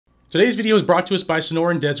Today's video is brought to us by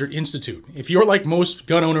Sonoran Desert Institute. If you're like most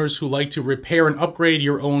gun owners who like to repair and upgrade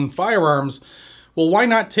your own firearms, well, why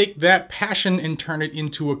not take that passion and turn it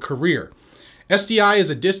into a career? SDI is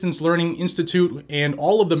a distance learning institute, and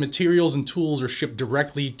all of the materials and tools are shipped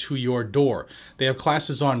directly to your door. They have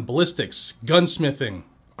classes on ballistics, gunsmithing,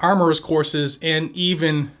 armorer's courses, and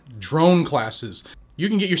even drone classes. You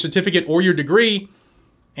can get your certificate or your degree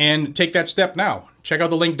and take that step now. Check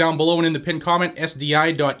out the link down below and in the pinned comment,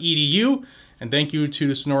 sdi.edu, and thank you to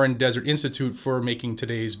the Sonoran Desert Institute for making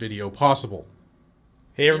today's video possible.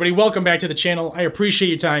 Hey everybody, welcome back to the channel. I appreciate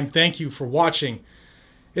your time. Thank you for watching.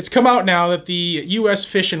 It's come out now that the U.S.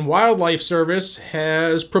 Fish and Wildlife Service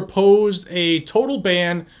has proposed a total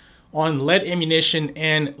ban on lead ammunition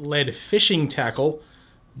and lead fishing tackle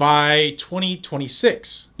by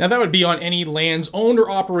 2026. Now that would be on any lands owned or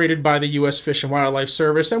operated by the U.S. Fish and Wildlife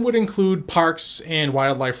Service and would include parks and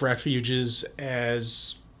wildlife refuges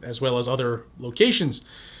as well as other locations.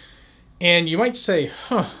 And you might say,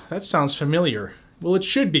 that sounds familiar. Well, it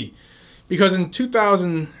should be, because in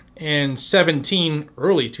 2017,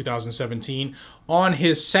 early 2017, on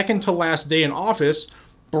his second to last day in office,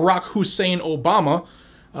 Barack Hussein Obama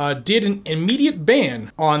did an immediate ban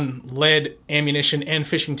on lead ammunition and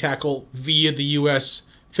fishing tackle via the U.S.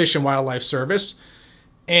 Fish and Wildlife Service.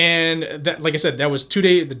 And that, like I said, that was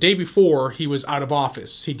the day before he was out of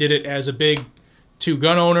office. He did it as a big to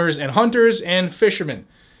gun owners and hunters and fishermen.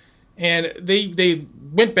 And they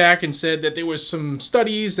went back and said that there was some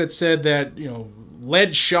studies that said that,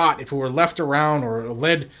 lead shot, if it were left around, or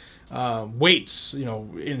lead weights,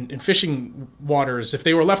 in fishing waters, if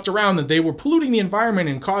they were left around, that they were polluting the environment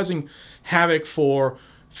and causing havoc for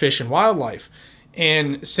fish and wildlife.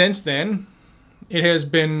 And since then, it has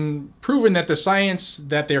been proven that the science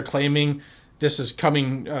that they're claiming this is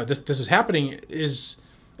happening is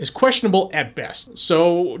questionable at best.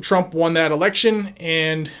 So Trump won that election,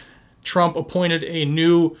 and Trump appointed a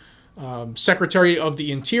new Secretary of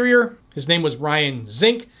the Interior. His name was Ryan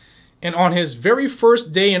Zink. And on his very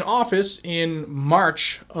first day in office in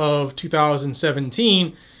March of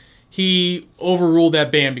 2017, he overruled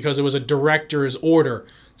that ban because it was a director's order.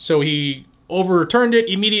 So he overturned it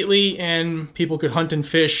immediately, and people could hunt and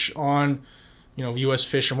fish on, U.S.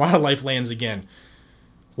 Fish and Wildlife lands again.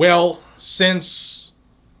 Well, since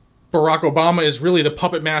Barack Obama is really the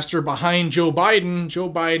puppet master behind Joe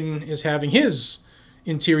Biden is having his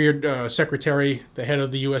Interior Secretary, the head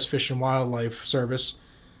of the U.S. Fish and Wildlife Service,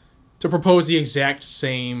 to propose the exact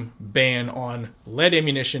same ban on lead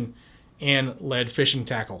ammunition and lead fishing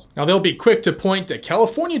tackle. Now, they'll be quick to point that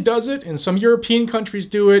California does it and some European countries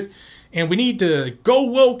do it, and we need to go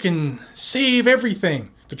woke and save everything.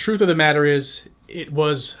 The truth of the matter is, it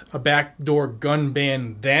was a backdoor gun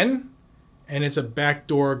ban then, and it's a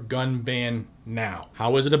backdoor gun ban now.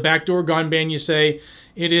 How is it a backdoor gun ban, you say?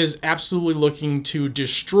 It is absolutely looking to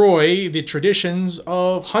destroy the traditions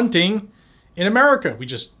of hunting in America. We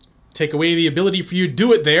just take away the ability for you to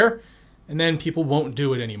do it there, and then people won't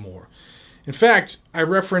do it anymore. In fact, I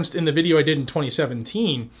referenced in the video I did in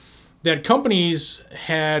 2017 that companies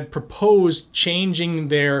had proposed changing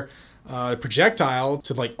their projectile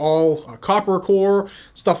to like all copper core,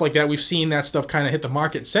 stuff like that. We've seen that stuff kind of hit the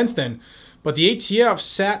market since then. But the ATF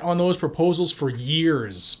sat on those proposals for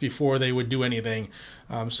years before they would do anything.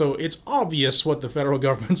 So it's obvious what the federal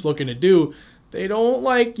government's looking to do. They don't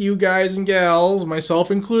like you guys and gals, myself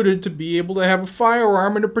included, to be able to have a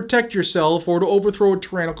firearm and to protect yourself, or to overthrow a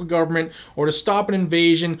tyrannical government, or to stop an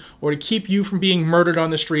invasion, or to keep you from being murdered on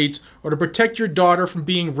the streets, or to protect your daughter from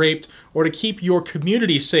being raped, or to keep your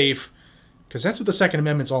community safe, because that's what the Second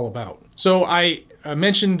Amendment's all about. So I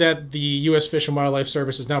mentioned that the U.S. Fish and Wildlife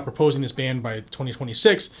Service is now proposing this ban by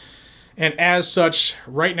 2026, and as such,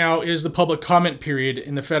 right now is the public comment period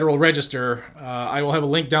in the Federal Register. I will have a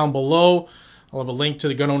link down below. I'll have a link to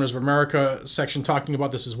the Gun Owners of America section talking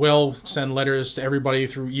about this as well. Send letters to everybody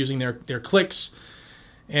through using their clicks.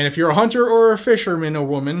 And if you're a hunter or a fisherman or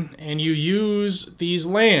woman and you use these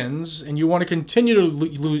lands and you want to continue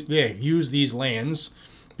to use these lands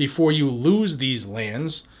before you lose these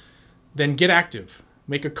lands, then get active.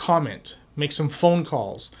 Make a comment. Make some phone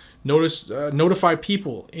calls. Notify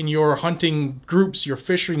people in your hunting groups, your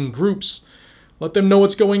fishing groups. Let them know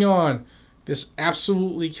what's going on. This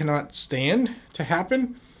absolutely cannot stand to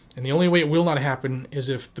happen, and the only way it will not happen is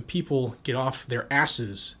if the people get off their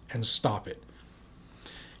asses and stop it.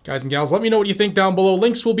 Guys and gals, let me know what you think down below.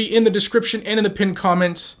 Links will be in the description and in the pinned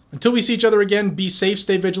comments. Until we see each other again, be safe,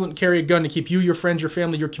 stay vigilant, and carry a gun to keep you, your friends, your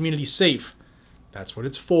family, your community safe. That's what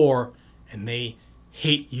it's for, and they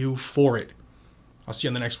hate you for it. I'll see you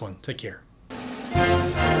on the next one. Take care.